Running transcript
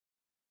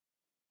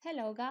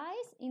Hello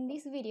guys, in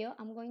this video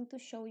I'm going to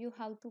show you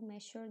how to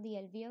measure the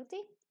LVOT.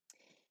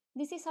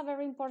 This is a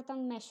very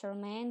important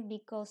measurement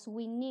because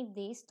we need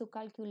this to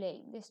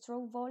calculate the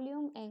stroke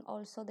volume and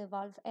also the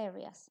valve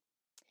areas.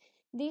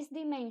 This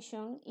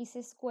dimension is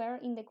a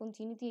square in the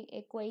continuity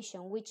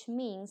equation, which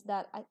means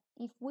that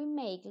if we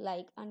make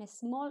a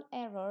small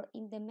error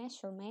in the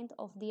measurement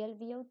of the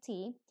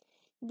LVOT,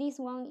 this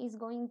one is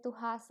going to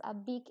have a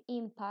big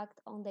impact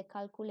on the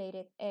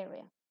calculated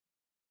area.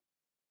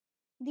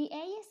 The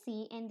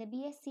ASC and the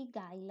BSc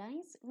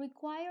guidelines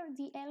require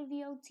the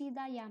LVOT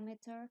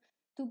diameter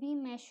to be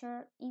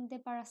measured in the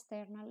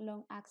parasternal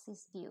long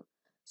axis view.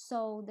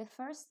 So the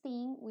first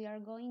thing we are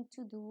going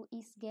to do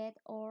is get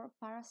our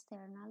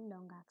parasternal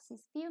long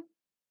axis view.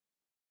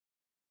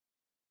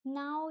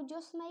 Now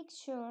just make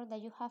sure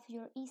that you have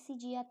your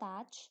ECG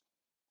attached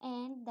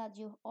and that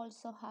you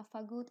also have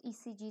a good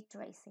ECG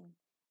tracing.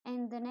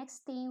 And the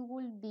next thing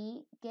will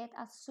be get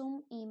a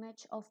zoom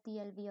image of the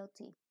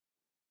LVOT.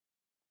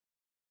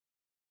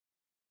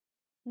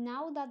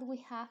 Now that we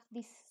have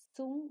this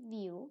zoom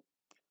view,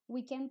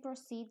 we can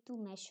proceed to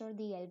measure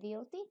the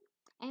LVOT.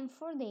 And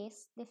for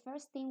this, the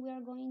first thing we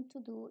are going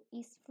to do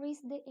is freeze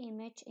the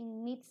image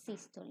in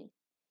mid-systole.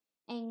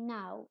 And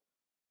now,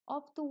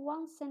 up to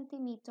 1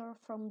 centimeter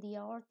from the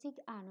aortic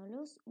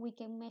annulus, we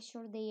can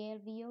measure the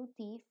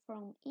LVOT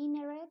from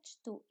inner edge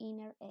to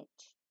inner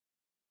edge.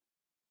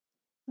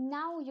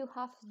 Now you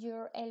have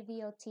your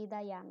LVOT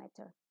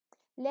diameter.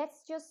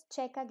 Let's just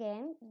check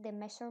again the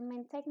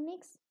measurement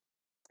techniques.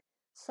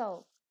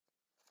 So,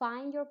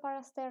 find your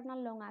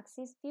parasternal long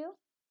axis view.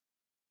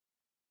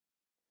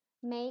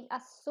 Make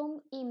a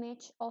zoom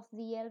image of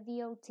the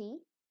LVOT.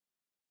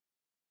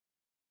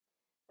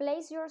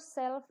 Place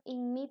yourself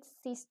in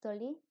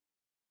mid-systole,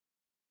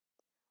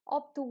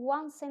 up to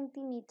 1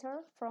 centimeter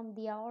from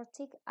the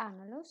aortic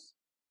annulus,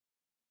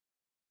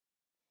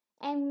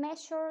 and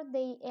measure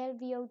the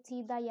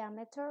LVOT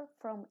diameter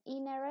from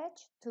inner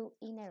edge to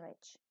inner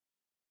edge.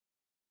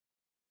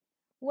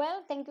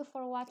 Well, thank you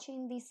for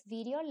watching this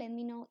video. Let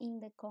me know in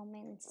the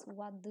comments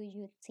what do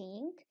you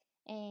think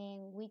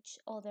and which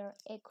other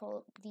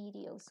echo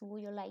videos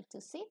would you like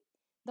to see.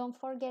 Don't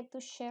forget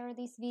to share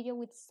this video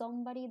with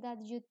somebody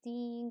that you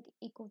think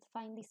it could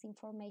find this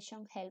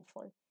information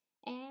helpful.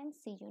 And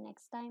see you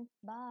next time.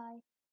 Bye.